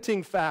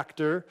limiting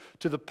factor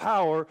to the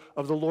power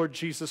of the Lord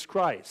Jesus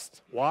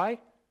Christ.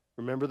 Why?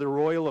 Remember the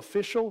royal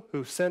official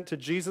who sent to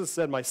Jesus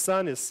said, "My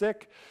son is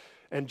sick."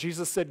 And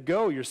Jesus said,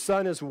 "Go, your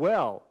son is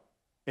well."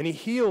 And he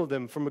healed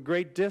him from a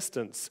great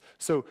distance.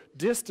 So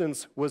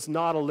distance was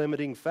not a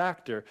limiting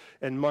factor.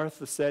 And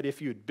Martha said,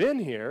 "If you'd been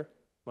here,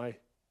 my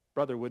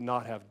brother would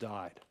not have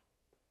died."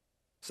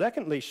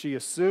 Secondly, she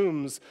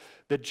assumes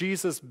that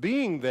Jesus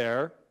being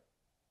there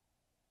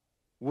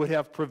would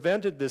have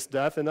prevented this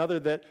death. In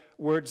other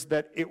words,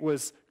 that it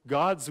was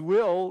God's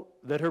will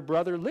that her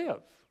brother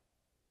live.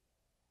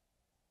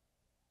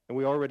 And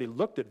we already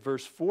looked at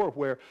verse 4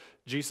 where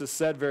Jesus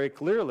said very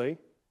clearly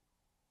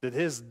that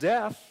his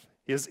death,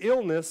 his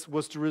illness,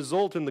 was to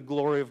result in the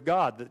glory of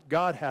God, that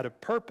God had a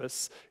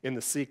purpose in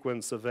the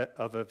sequence of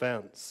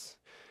events.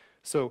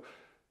 So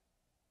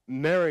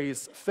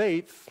Mary's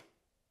faith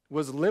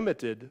was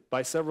limited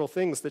by several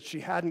things that she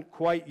hadn't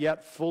quite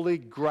yet fully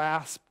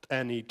grasped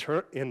and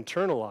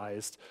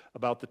internalized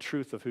about the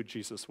truth of who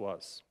Jesus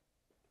was.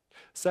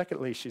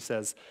 Secondly, she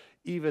says,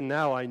 "Even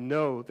now I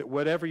know that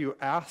whatever you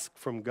ask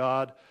from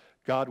God,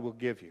 God will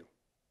give you."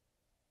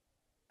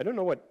 I don't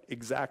know what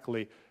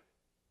exactly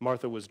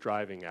Martha was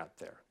driving at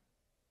there.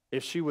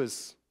 If she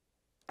was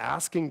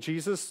asking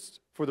Jesus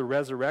for the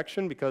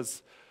resurrection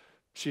because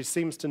she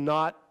seems to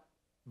not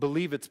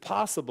believe it's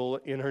possible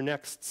in her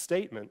next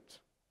statement.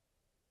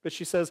 But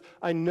she says,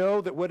 "I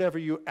know that whatever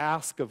you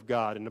ask of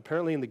God," and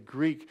apparently in the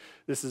Greek,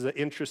 this is an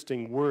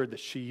interesting word that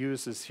she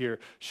uses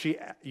here. She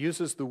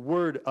uses the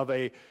word of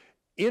a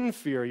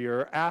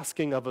inferior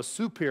asking of a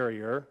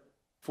superior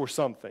for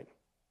something.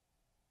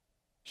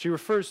 She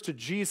refers to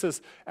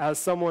Jesus as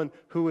someone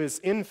who is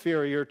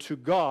inferior to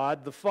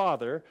God the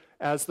Father,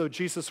 as though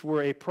Jesus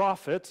were a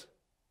prophet,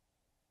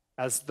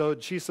 as though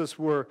Jesus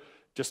were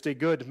just a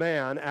good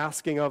man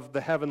asking of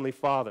the Heavenly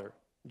Father.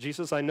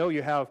 "Jesus, I know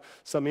you have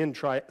some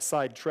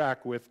inside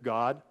track with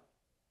God.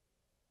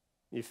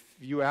 If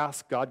you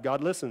ask God,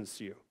 God listens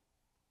to you."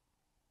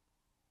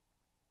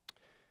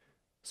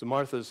 So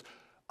Martha's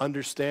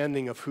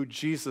understanding of who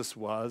Jesus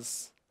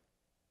was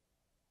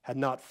had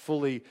not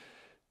fully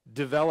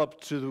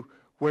developed to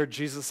where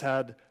Jesus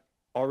had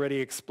already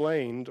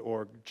explained,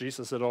 or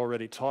Jesus had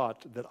already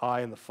taught, that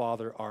I and the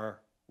Father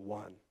are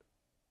one.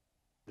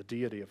 The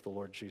deity of the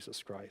Lord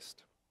Jesus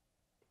Christ.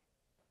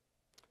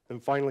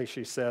 And finally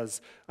she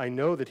says, "I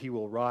know that he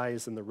will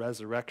rise in the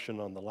resurrection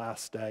on the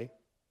last day."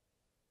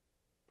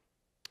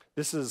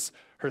 This is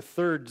her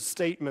third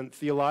statement,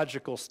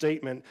 theological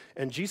statement,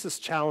 and Jesus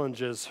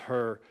challenges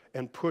her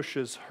and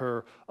pushes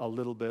her a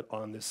little bit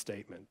on this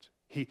statement.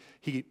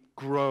 He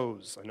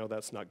grows, I know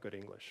that's not good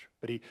English,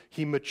 but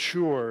he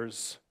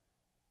matures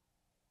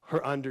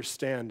her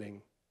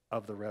understanding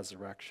of the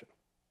resurrection.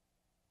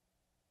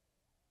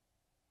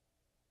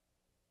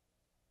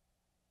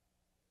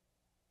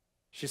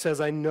 She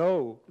says, I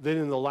know that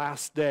in the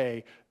last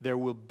day there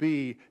will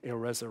be a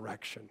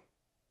resurrection.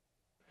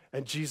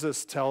 And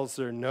Jesus tells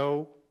her,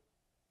 no,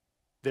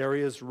 there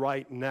is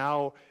right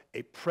now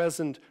a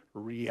present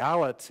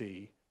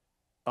reality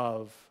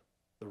of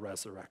the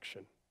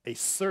resurrection, a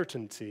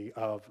certainty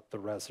of the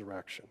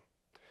resurrection.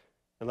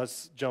 And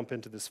let's jump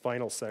into this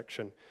final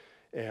section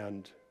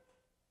and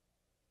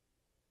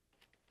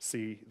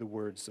see the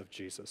words of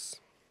Jesus.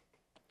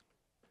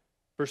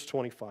 Verse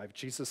 25,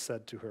 Jesus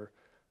said to her,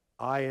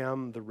 I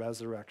am the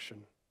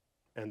resurrection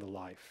and the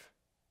life.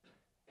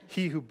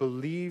 He who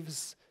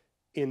believes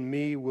in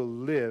me will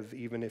live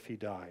even if he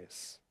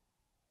dies.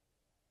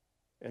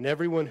 And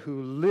everyone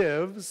who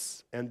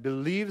lives and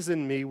believes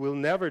in me will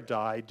never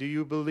die. Do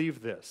you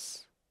believe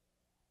this?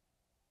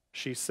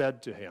 She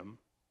said to him,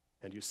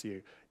 and you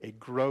see a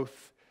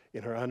growth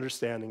in her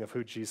understanding of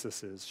who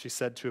Jesus is. She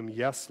said to him,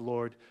 yes,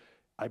 Lord,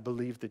 I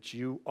believe that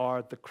you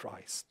are the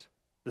Christ,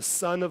 the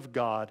Son of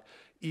God,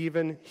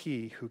 even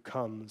he who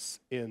comes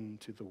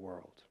into the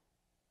world.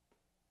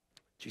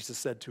 Jesus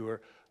said to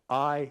her,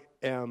 I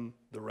am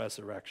the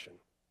resurrection.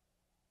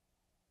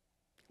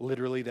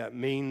 Literally, that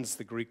means,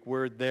 the Greek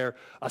word there,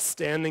 a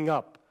standing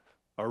up,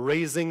 a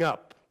raising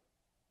up.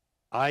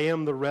 I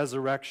am the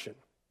resurrection.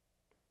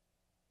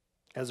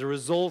 As a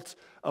result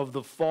of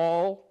the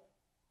fall,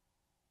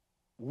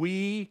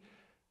 we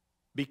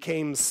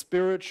became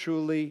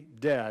spiritually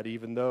dead,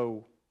 even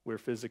though we're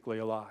physically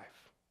alive.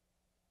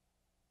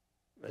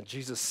 And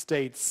Jesus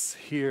states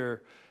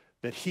here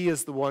that he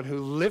is the one who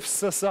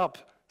lifts us up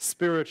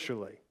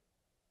spiritually.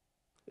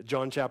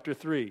 John chapter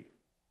 3.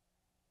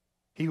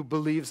 He who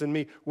believes in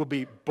me will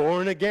be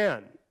born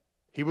again.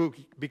 He will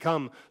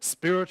become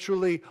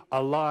spiritually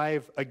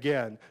alive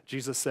again.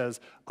 Jesus says,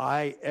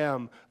 I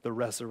am the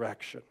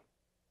resurrection.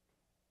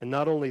 And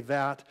not only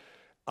that,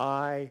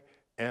 I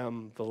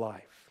am the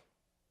life.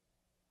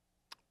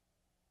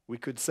 We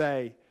could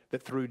say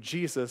that through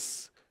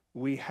Jesus,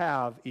 we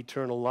have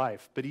eternal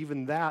life. But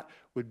even that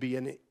would be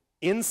an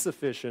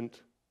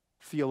insufficient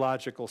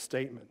theological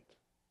statement.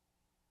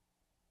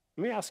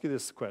 Let me ask you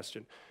this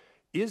question.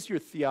 Is your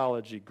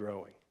theology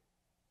growing?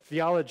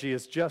 Theology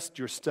is just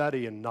your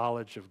study and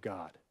knowledge of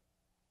God.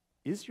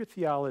 Is your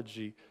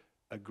theology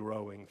a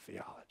growing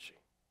theology?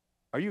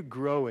 Are you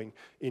growing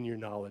in your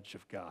knowledge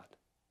of God?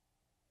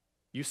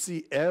 You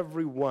see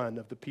every one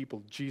of the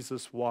people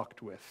Jesus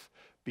walked with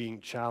being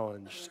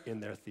challenged in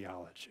their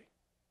theology.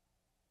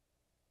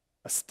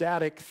 A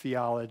static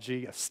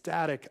theology, a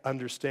static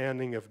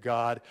understanding of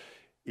God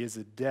is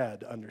a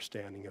dead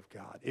understanding of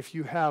God. If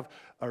you have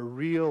a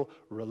real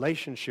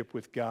relationship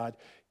with God,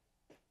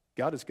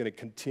 God is going to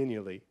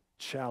continually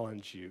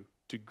challenge you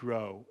to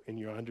grow in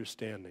your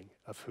understanding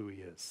of who he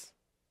is.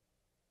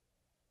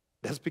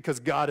 That's because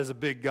God is a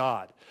big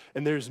God,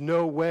 and there's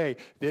no way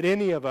that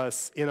any of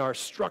us in our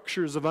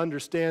structures of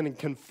understanding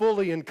can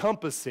fully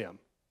encompass him.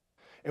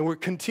 And we're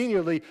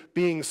continually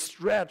being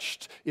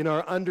stretched in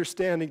our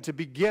understanding to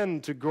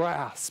begin to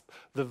grasp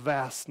the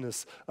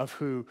vastness of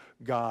who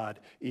God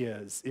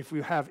is. If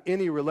you have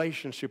any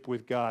relationship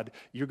with God,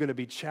 you're going to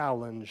be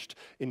challenged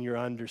in your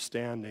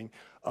understanding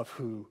of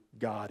who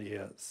God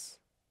is.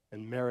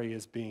 And Mary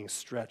is being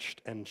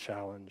stretched and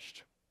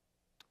challenged.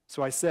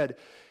 So I said,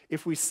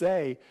 if we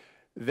say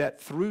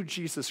that through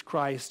Jesus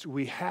Christ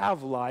we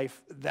have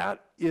life,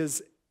 that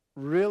is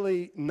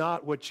really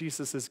not what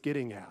Jesus is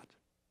getting at.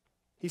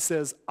 He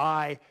says,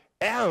 I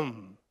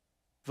am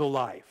the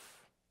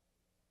life.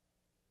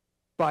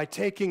 By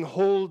taking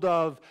hold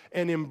of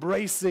and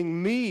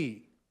embracing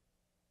me,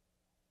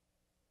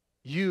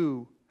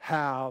 you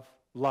have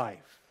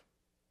life.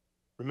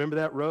 Remember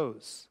that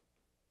rose?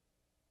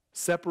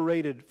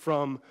 Separated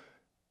from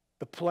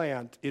the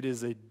plant, it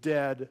is a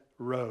dead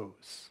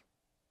rose.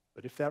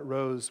 But if that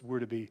rose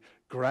were to be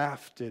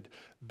grafted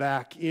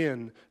back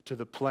in to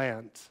the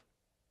plant,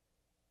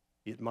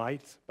 it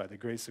might, by the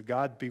grace of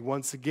God, be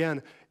once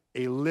again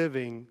a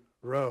living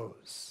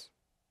rose.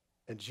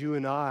 And you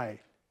and I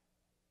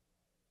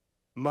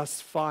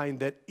must find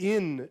that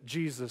in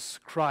Jesus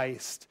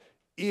Christ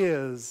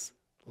is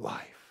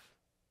life.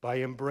 By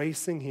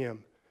embracing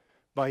him,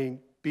 by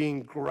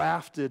being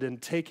grafted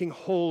and taking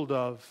hold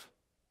of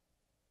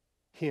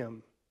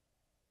him,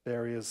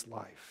 there is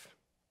life.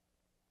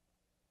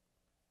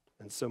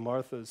 And so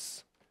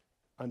Martha's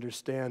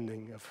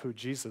understanding of who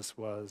Jesus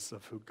was,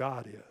 of who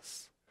God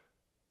is,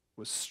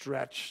 was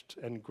stretched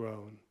and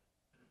grown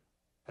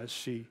as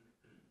she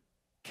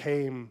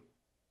came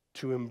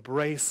to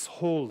embrace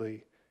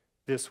wholly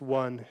this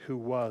one who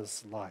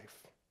was life.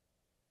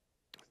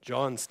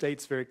 John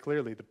states very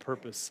clearly the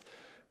purpose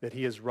that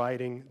he is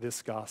writing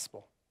this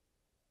gospel.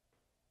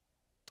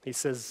 He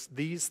says,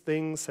 these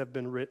things have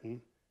been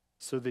written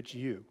so that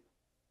you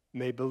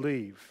may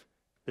believe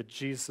that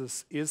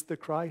Jesus is the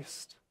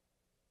Christ,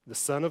 the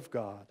Son of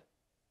God,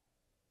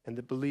 and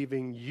that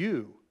believing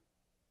you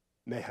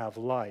may have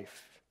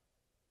life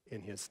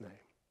in his name.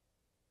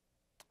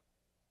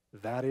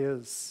 That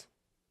is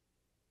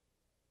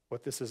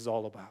what this is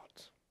all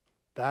about.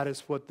 That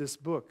is what this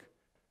book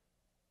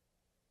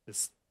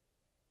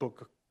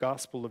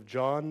Gospel of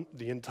John,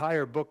 the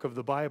entire book of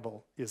the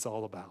Bible, is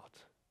all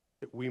about,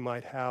 that we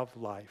might have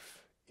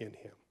life in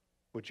him.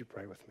 Would you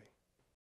pray with me?